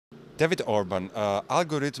David Orban,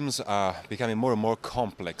 algorithms are becoming more and more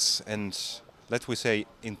complex and, let we say,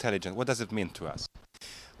 intelligent. What does it mean to us?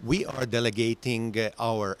 We are delegating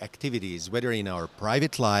our activities, whether in our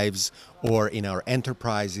private lives or in our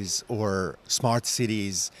enterprises or smart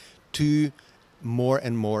cities, to more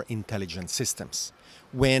and more intelligent systems.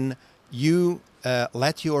 When you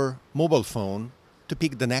let your mobile phone to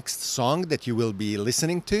pick the next song that you will be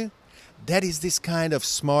listening to, that is this kind of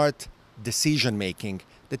smart decision making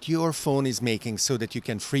that your phone is making so that you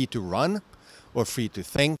can free to run or free to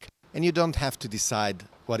think, and you don't have to decide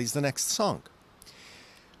what is the next song.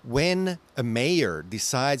 When a mayor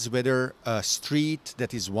decides whether a street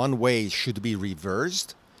that is one way should be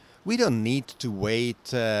reversed, we don't need to wait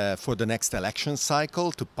for the next election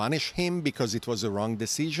cycle to punish him because it was a wrong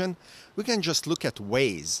decision. We can just look at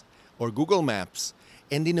Waze or Google Maps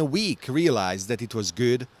and in a week realize that it was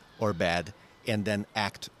good or bad and then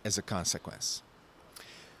act as a consequence.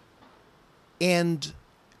 And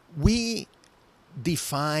we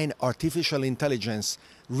define artificial intelligence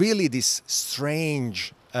really this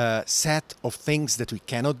strange set of things that we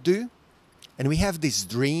cannot do. And we have this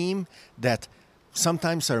dream that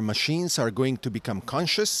sometimes our machines are going to become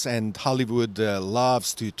conscious, and Hollywood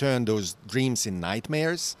loves to turn those dreams in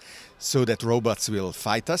nightmares so that robots will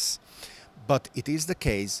fight us. But it is the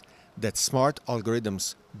case that smart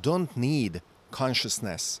algorithms don't need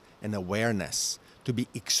consciousness and awareness to be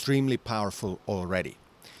extremely powerful already.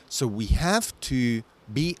 So we have to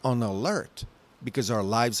be on alert because our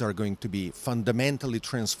lives are going to be fundamentally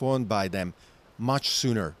transformed by them much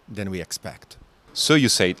sooner than we expect. So you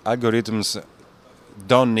say algorithms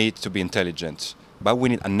don't need to be intelligent, but we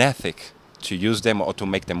need an ethic to use them or to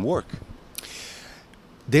make them work.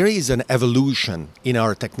 There is an evolution in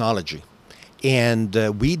our technology, and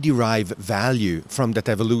we derive value from that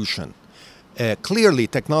evolution. Clearly,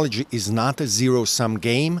 technology is not a zero-sum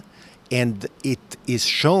game, and it is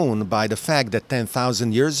shown by the fact that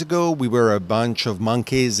 10,000 years ago, we were a bunch of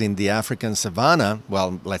monkeys in the African savannah,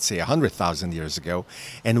 well, let's say 100,000 years ago,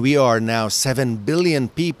 and we are now 7 billion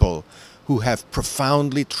people who have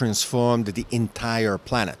profoundly transformed the entire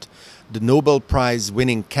planet. The Nobel Prize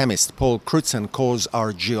winning chemist Paul Crutzen calls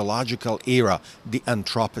our geological era the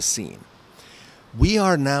Anthropocene. We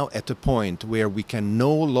are now at a point where we can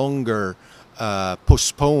no longer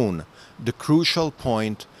postpone the crucial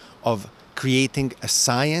point of creating a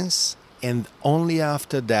science and only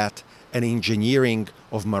after that an engineering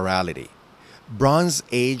of morality. Bronze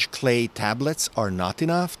Age clay tablets are not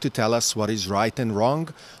enough to tell us what is right and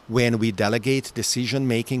wrong when we delegate decision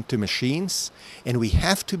making to machines, and we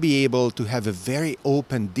have to be able to have a very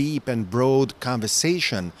open, deep and broad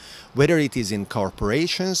conversation, whether it is in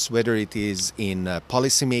corporations, whether it is in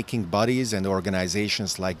policy-making bodies and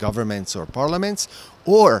organizations like governments or parliaments,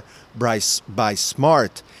 or by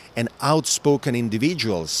smart and outspoken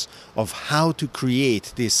individuals of how to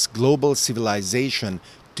create this global civilization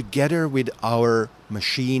together with our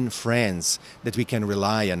machine friends that we can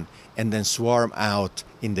rely on and then swarm out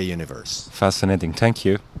in the universe. Fascinating. Thank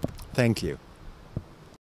you. Thank you.